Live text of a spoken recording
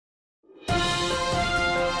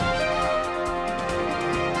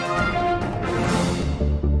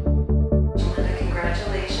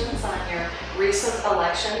recent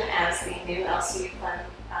election as the new LCU Fund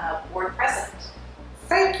board president.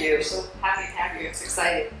 Thank you. We're so happy to have you. It's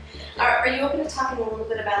exciting. Are you open to talking a little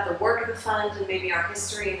bit about the work of the fund and maybe our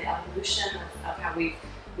history and the evolution of how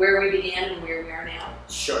where we began and where we are now?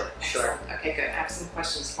 Sure. Okay, good. I have some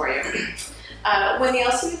questions for you. When the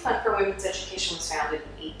LCU Fund for Women's Education was founded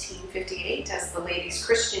in 1858 as the Ladies'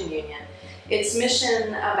 Christian Union, its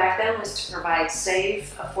mission back then was to provide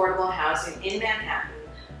safe, affordable housing in Manhattan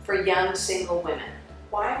for young single women.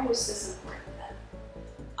 Why was this important then?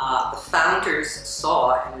 The founders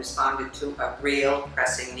saw and responded to a real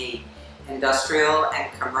pressing need. Industrial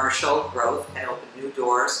and commercial growth had opened new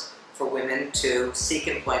doors for women to seek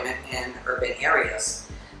employment in urban areas.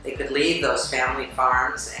 They could leave those family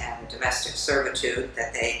farms and domestic servitude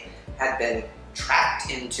that they had been trapped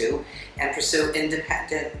into and pursue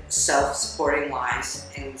independent, self-supporting lives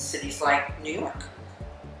in cities like New York.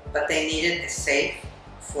 But they needed a safe,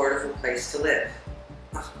 affordable place to live.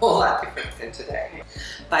 A whole lot different than today.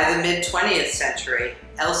 By the mid-20th century,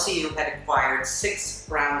 LCU had acquired 6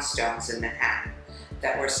 brownstones in Manhattan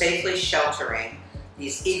that were safely sheltering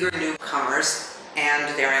these eager newcomers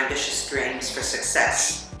and their ambitious dreams for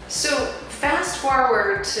success. So fast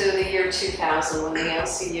forward to the year 2000 when the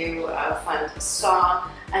LCU Fund saw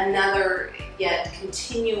another yet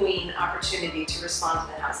continuing opportunity to respond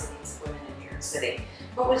to the housing needs of women in New York City.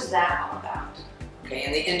 What was that all about? Okay,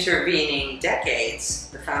 in the intervening decades,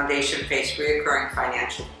 the foundation faced recurring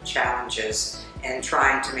financial challenges in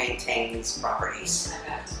trying to maintain these properties. I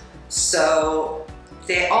bet. So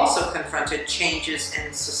they also confronted changes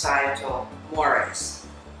in societal mores.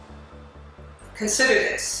 Consider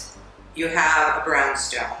this. You have a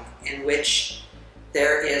brownstone in which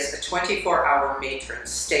there is a 24-hour matron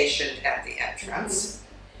stationed at the entrance.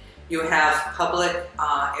 You have public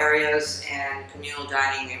areas and communal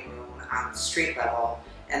dining room on the street level,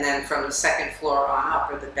 and then from the second floor on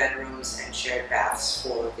up are the bedrooms and shared baths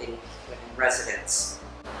for the women residents.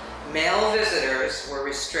 Male visitors were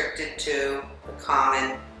restricted to the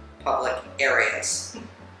common public areas.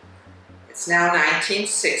 It's now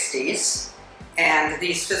 1960s, and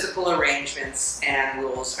these physical arrangements and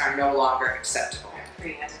rules are no longer acceptable.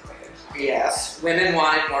 Pretty antiquated. Yes, women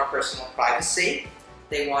wanted more personal privacy.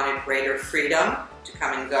 They wanted greater freedom to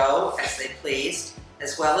come and go as they pleased,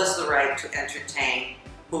 as well as the right to entertain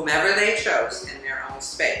whomever they chose in their own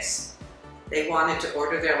space. They wanted to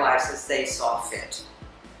order their lives as they saw fit.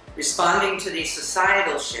 Responding to these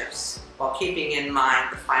societal shifts, while keeping in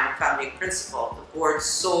mind the final founding principle, the board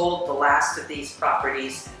sold the last of these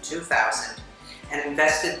properties in 2000 and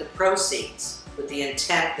invested the proceeds with the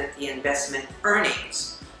intent that the investment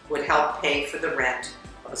earnings would help pay for the rent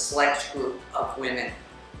of a select group of women.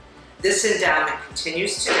 This endowment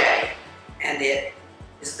continues today, and it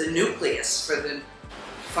is the nucleus for the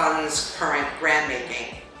fund's current grant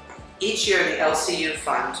making. Each year, the LCU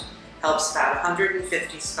Fund helps about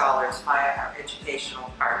 150 scholars via our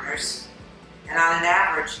educational partners, and on an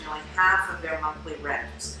average, nearly half of their monthly rent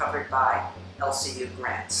is covered by LCU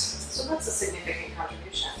grants. So that's a significant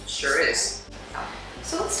contribution. It sure is.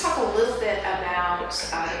 So let's talk a little bit about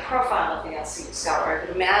the profile of the LCU scholar. I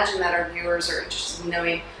would imagine that our viewers are interested in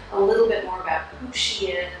knowing a little bit more about who she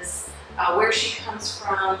is, where she comes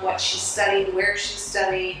from, what she studied, where she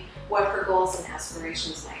studied, what her goals and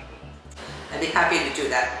aspirations might be. I'd be happy to do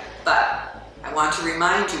that, but I want to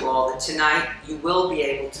remind you all that tonight you will be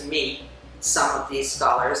able to meet some of these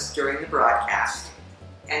scholars during the broadcast.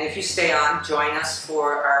 And if you stay on, join us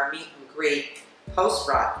for our meet and greet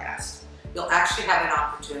post-broadcast. You'll actually have an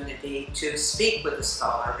opportunity to speak with a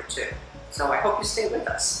scholar or two. So I hope you stay with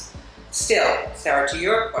us. Still, Sarah, to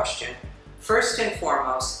your question, first and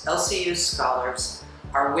foremost, LCU scholars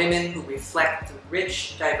are women who reflect the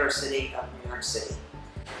rich diversity of New York City.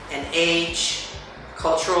 In age,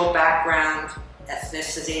 cultural background,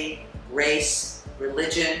 ethnicity, race,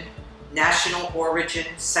 religion, national origin,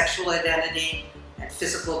 sexual identity, and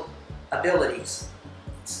physical abilities.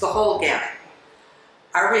 It's the whole gamut.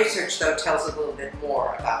 Our research, though, tells a little bit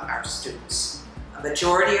more about our students. A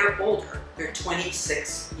majority are older. They're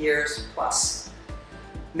 26 years plus.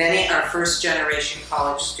 Many are first-generation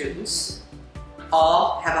college students.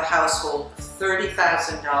 All have a household of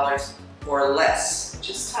 $30,000 or less. Which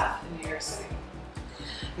is tough in New York City.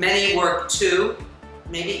 Many work 2,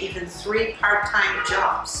 maybe even 3 part-time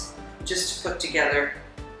jobs just to put together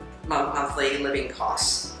monthly living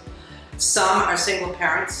costs. Some are single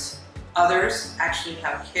parents. Others actually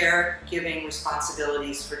have caregiving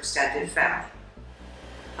responsibilities for extended family.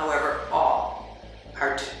 However, all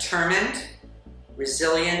are determined,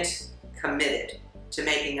 resilient, committed to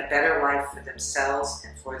making a better life for themselves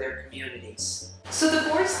and for their communities. So the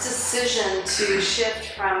board's decision to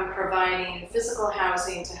shift from providing physical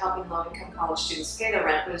housing to helping low-income college students pay their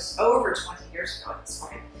rent was over 20 years ago at this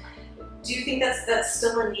point. Do you think that's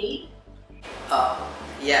still a need?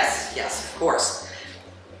 Yes, of course.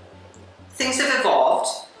 Things have evolved.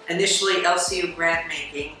 Initially, LCU grant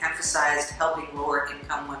making emphasized helping lower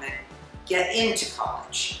income women get into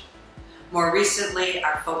college. More recently,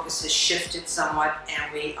 our focus has shifted somewhat,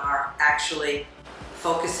 and we are actually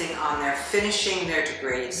focusing on their finishing their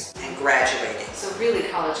degrees and graduating. So really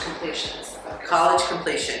college completion is the focus. College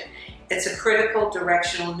completion. It's a critical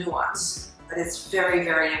directional nuance, but it's very,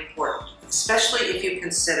 very important, especially if you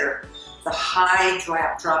consider the high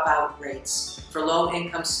dropout rates for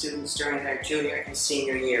low-income students during their junior and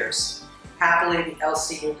senior years. Happily, the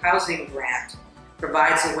LCU Housing Grant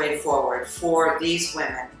provides a way forward for these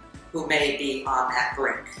women who may be on that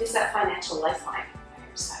brink. It's that financial lifeline, I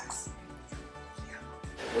understand.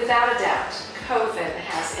 Without a doubt, COVID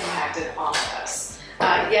has impacted all of us.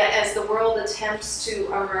 Yet as the world attempts to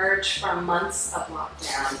emerge from months of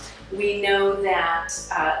lockdown, we know that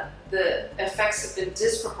the effects have been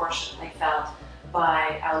disproportionately felt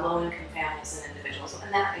by low-income families and individuals,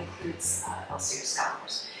 and that includes LCU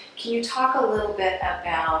scholars. Can you talk a little bit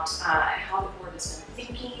about how the board has been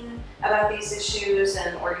thinking about these issues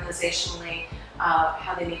and organizationally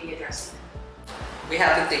how they may be addressing them? We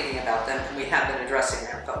have been thinking about them and we have been addressing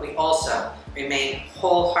them, but we also remain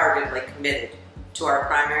wholeheartedly committed to our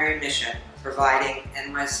primary mission of providing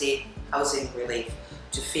NYC housing relief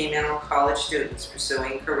to female college students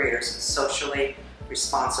pursuing careers in socially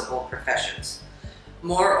responsible professions.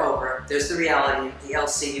 Moreover, there's the reality that the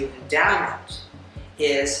LCU endowment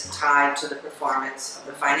is tied to the performance of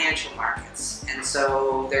the financial markets, and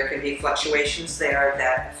so there can be fluctuations there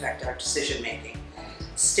that affect our decision making.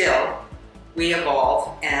 Still, we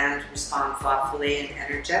evolve and respond thoughtfully and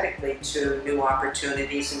energetically to new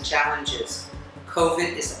opportunities and challenges.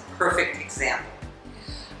 COVID is a perfect example.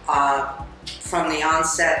 From the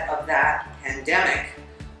onset of that pandemic,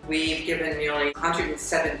 we've given nearly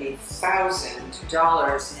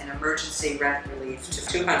 $170,000 in emergency rent relief to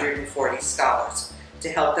 240 scholars to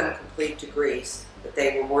help them complete degrees that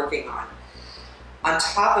they were working on. On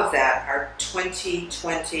top of that, our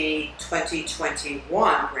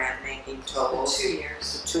 2020-2021 grant making totals,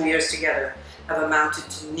 2 years together, have amounted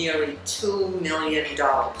to nearly $2 million.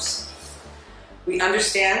 We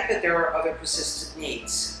understand that there are other persistent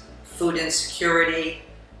needs: food insecurity,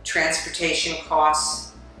 transportation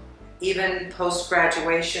costs, even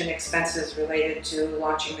post-graduation expenses related to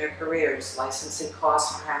launching their careers, licensing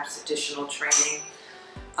costs, perhaps additional training.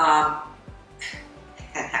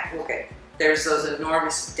 There's those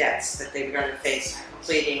enormous debts that they're going to face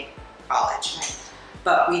completing college.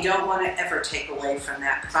 But we don't want to ever take away from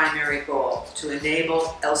that primary goal to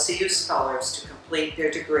enable LCU scholars to complete their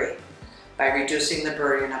degree by reducing the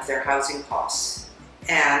burden of their housing costs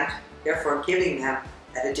and therefore giving them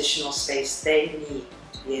that additional space they need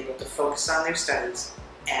to be able to focus on their studies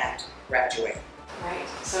and graduate. Right.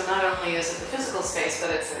 So not only is it the physical space,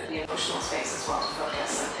 but it's the emotional space as well to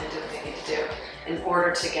focus and do what they need to do in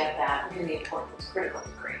order to get that really important, critical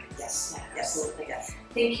degree. Yes. Yeah, absolutely. Yes.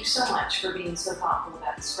 Thank you so much for being so thoughtful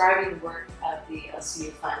about describing the work of the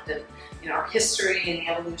LCU Fund and our history and the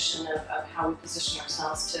evolution of how we position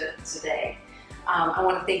ourselves to today. I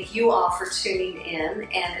want to thank you all for tuning in,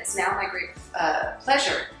 and it's now my great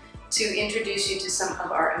pleasure to introduce you to some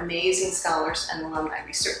of our amazing scholars and alumni.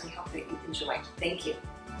 We certainly hope that you enjoy. Thank you.